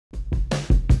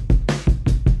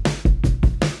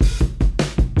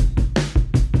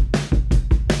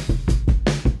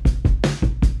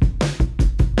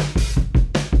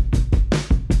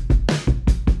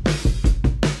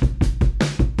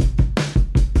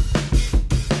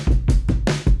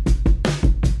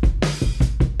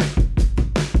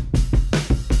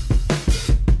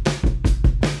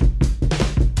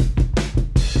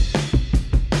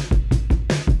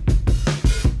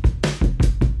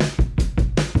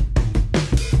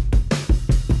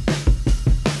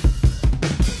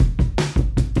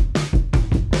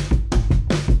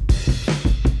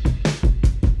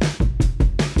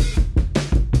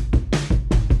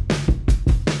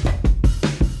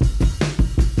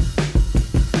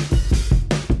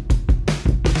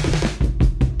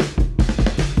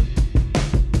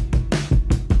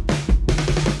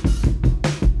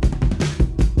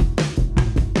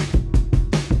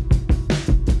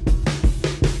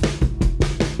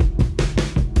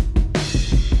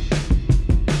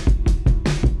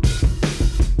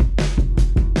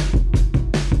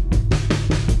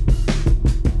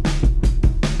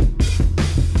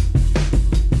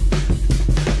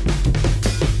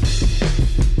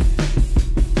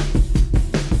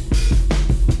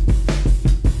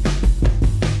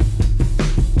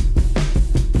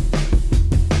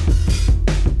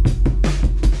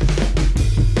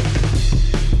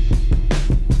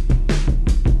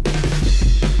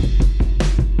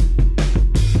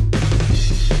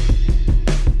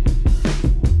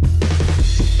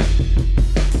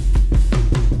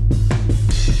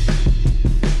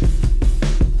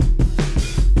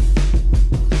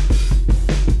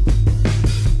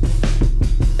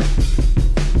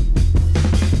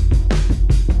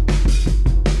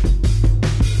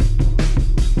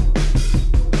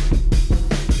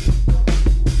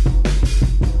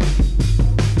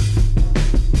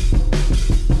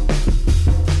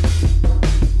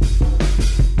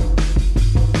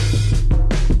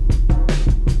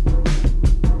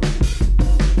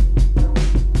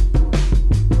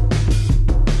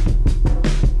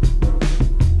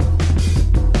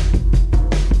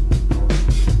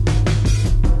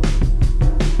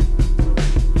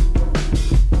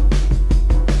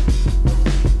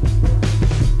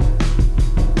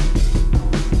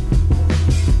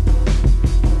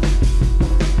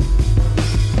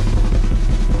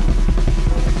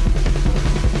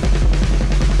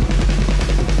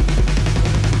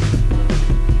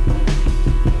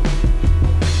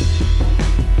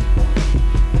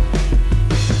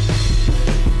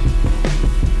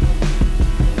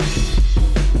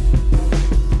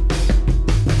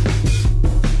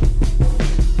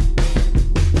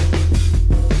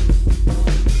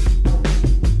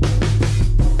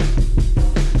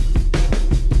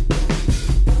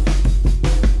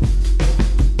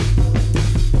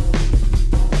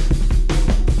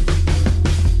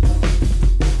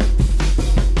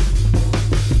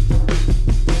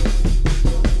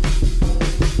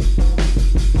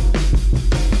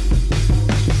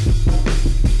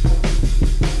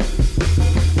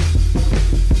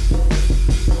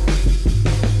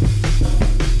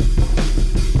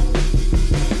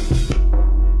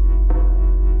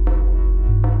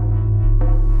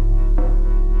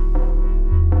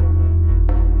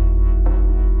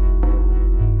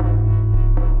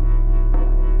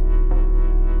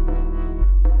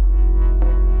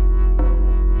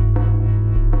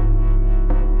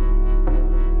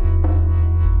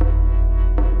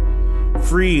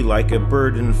free like a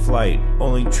bird in flight,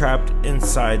 only trapped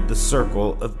inside the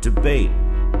circle of debate.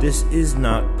 This is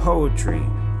not poetry,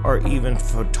 or even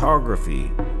photography.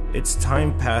 It's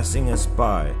time passing us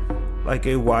by, like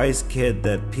a wise kid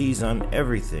that pees on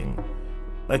everything.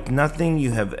 Like nothing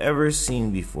you have ever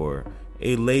seen before,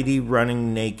 a lady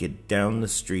running naked down the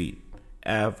street,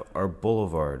 Ave or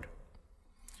Boulevard.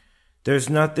 There's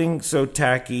nothing so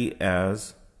tacky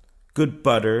as good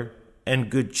butter and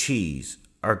good cheese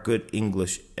are good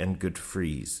English and good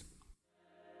freeze.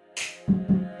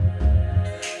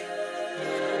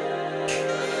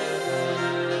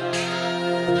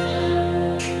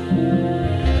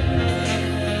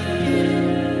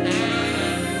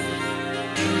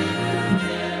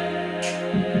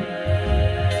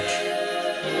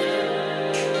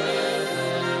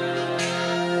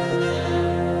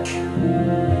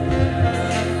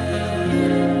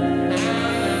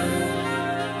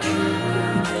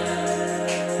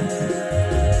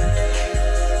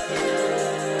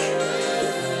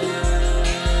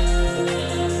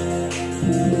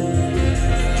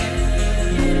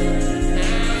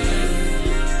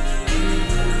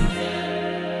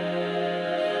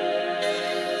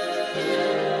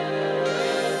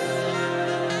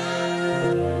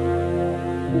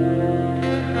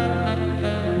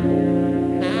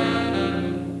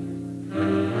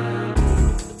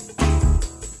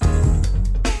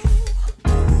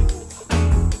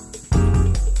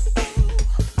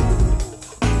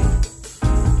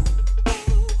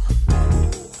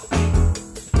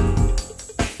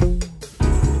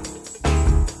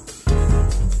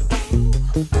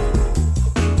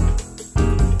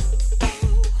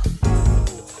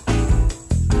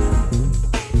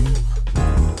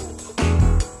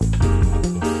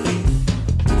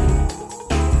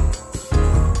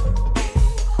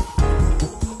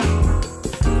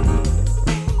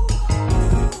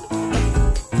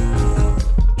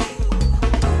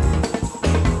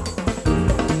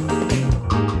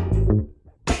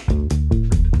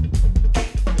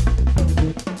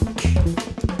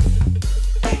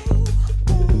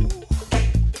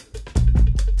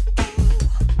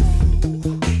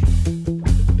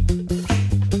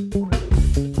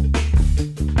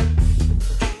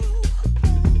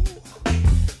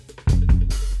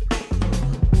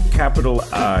 Capital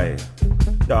I,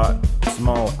 dot,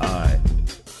 small I,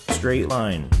 straight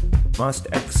line, must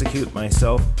execute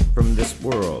myself from this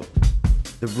world.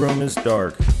 The room is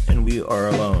dark, and we are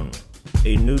alone.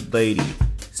 A nude lady,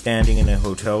 standing in a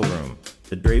hotel room.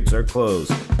 The drapes are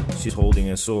closed. She's holding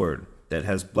a sword that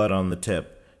has blood on the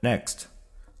tip. Next,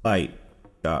 light,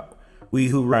 dot. We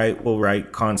who write will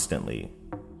write constantly.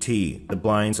 T, the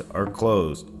blinds are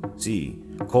closed. C,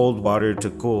 cold water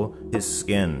to cool his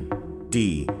skin.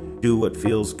 D, do what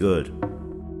feels good.